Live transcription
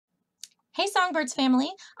Hey Songbirds family,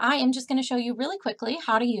 I am just going to show you really quickly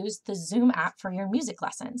how to use the Zoom app for your music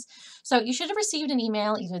lessons. So you should have received an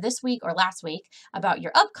email either this week or last week about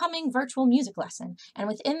your upcoming virtual music lesson. And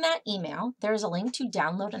within that email, there's a link to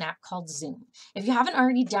download an app called Zoom. If you haven't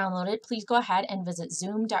already downloaded, please go ahead and visit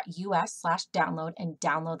zoom.us/download and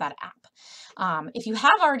download that app. If you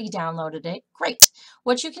have already downloaded it, great.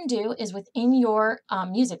 What you can do is within your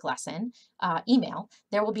music lesson email,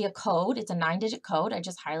 there will be a code. It's a 9-digit code. I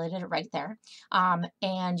just highlighted it right there.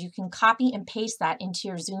 And you can copy and paste that into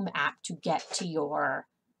your Zoom app to get to your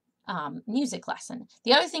music lesson.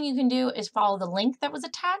 The other thing you can do is follow the link that was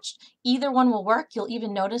attached. Either one will work. You'll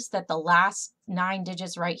even notice that the last 9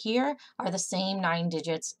 digits right here are the same 9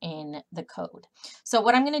 digits in the code. So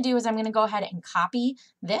what I'm going to do is I'm going to go ahead and copy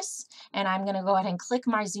this, and I'm going to go ahead and click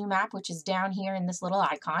my Zoom app, which is down here in this little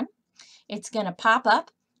icon. It's going to pop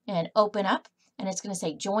up and open up, and it's going to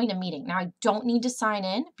say join a meeting. Now I don't need to sign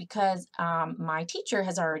in because my teacher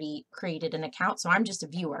has already created an account, so I'm just a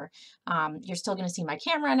viewer. You're still going to see my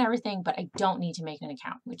camera and everything, but I don't need to make an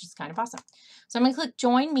account, which is kind of awesome. So I'm going to click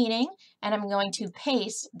join meeting, and I'm going to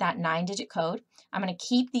paste that 9-digit code. I'm going to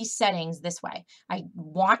keep these settings this way. I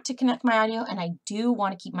want to connect my audio, and I do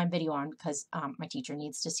want to keep my video on because my teacher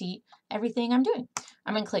needs to see everything I'm doing.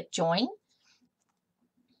 I'm going to click join,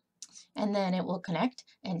 and then it will connect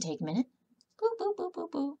and take a minute. Boop, boop, boop,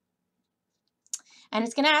 boop, boop. And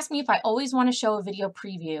it's going to ask me if I always want to show a video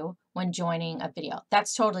preview when joining a video.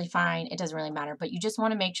 That's totally fine. It doesn't really matter, but you just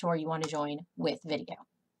want to make sure you want to join with video.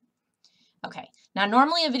 Okay, now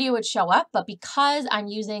normally a video would show up, but because I'm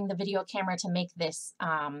using the video camera to make this,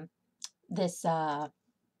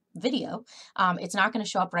 video, it's not going to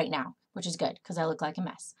show up right now, which is good because I look like a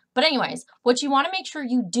mess. But anyways, what you want to make sure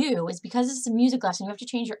you do is, because this is a music lesson, you have to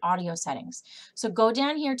change your audio settings. So go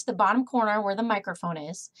down here to the bottom corner where the microphone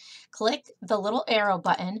is, click the little arrow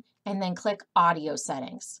button, and then click audio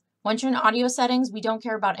settings. Once you're in audio settings, we don't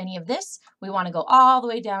care about any of this. We want to go all the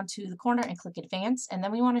way down to the corner and click advanced, and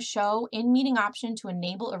then we want to show in meeting option to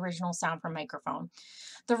enable original sound from microphone.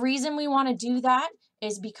 The reason we want to do that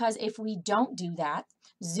is because if we don't do that,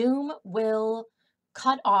 Zoom will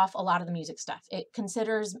cut off a lot of the music stuff. It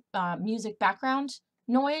considers music background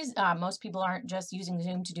noise. Most people aren't just using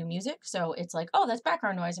Zoom to do music, so it's like, oh, that's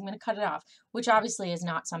background noise, I'm going to cut it off, which obviously is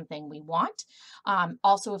not something we want.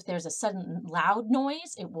 Also, if there's a sudden loud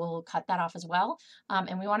noise, it will cut that off as well,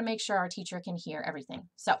 and we want to make sure our teacher can hear everything.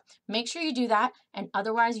 So make sure you do that, and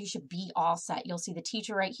otherwise you should be all set. You'll see the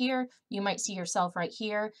teacher right here. You might see yourself right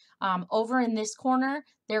here. Over in this corner,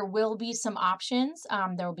 there will be some options.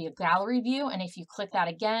 There will be a gallery view, and if you click that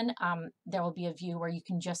again, there will be a view where you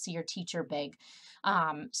can just see your teacher big.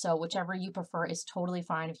 So whichever you prefer is totally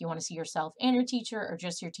fine if you want to see yourself and your teacher or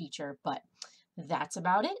just your teacher, but that's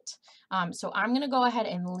about it. So I'm going to go ahead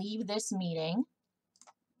and leave this meeting.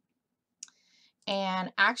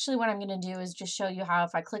 And actually what I'm going to do is just show you how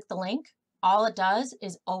if I click the link, all it does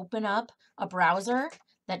is open up a browser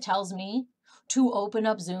that tells me to open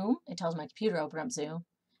up Zoom. It tells my computer to open up Zoom,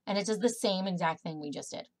 and it does the same exact thing we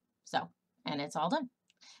just did. So, and it's all done.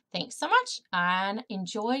 Thanks so much, and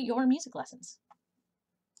enjoy your music lessons.